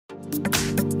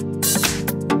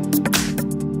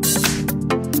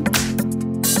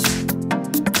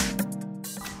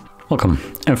Welcome,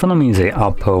 in front of me is a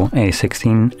OPPO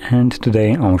A16 and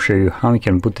today I'll show you how you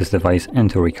can boot this device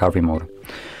into recovery mode.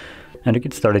 And to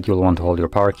get started you'll want to hold your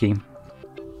power key.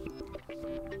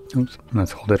 Oops,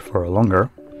 let's hold it for longer.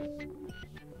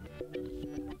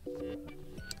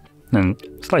 Then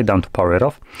slide down to power it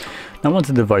off. Now once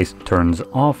the device turns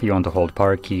off you want to hold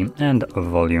power key and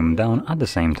volume down at the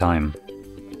same time.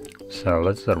 So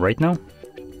let's do that right now.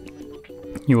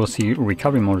 You will see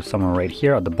recovery mode somewhere right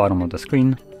here at the bottom of the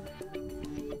screen.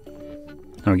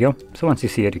 There we go. So once you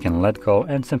see it, you can let go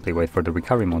and simply wait for the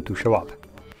recovery mode to show up.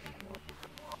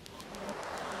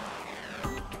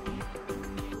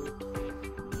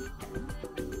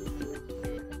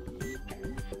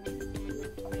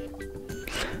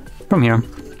 From here,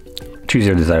 choose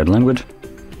your desired language,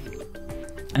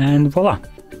 and voila!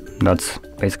 That's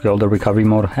basically all the recovery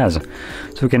mode has.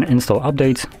 So we can install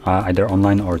updates, either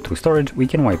online or through storage. We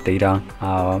can wipe data,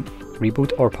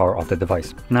 reboot or power off the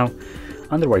device. Now,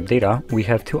 under wipe data, we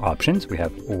have two options. We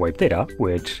have wipe data,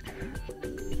 which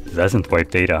doesn't wipe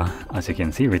data, as you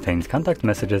can see, retains contact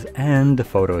messages and the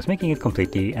photos, making it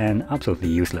completely and absolutely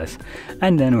useless.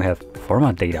 And then we have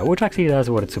format data, which actually does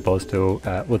what it's supposed to,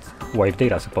 what wipe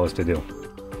data is supposed to do.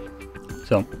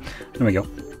 So, there we go.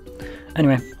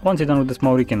 Anyway, once you're done with this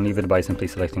mode, you can leave it by simply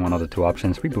selecting one of the two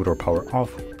options, reboot or power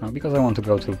off. Now, because I want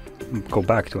to go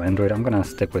back to Android, I'm gonna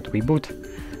stick with reboot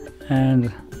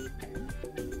and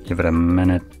give it a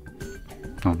minute.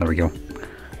 Oh, there we go.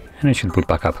 And it should boot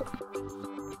back up.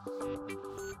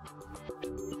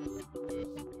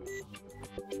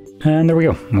 And there we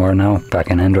go. We're now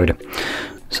back in Android.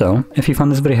 So, if you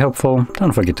found this video helpful,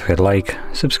 don't forget to hit like,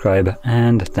 subscribe,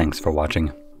 and thanks for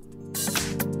watching.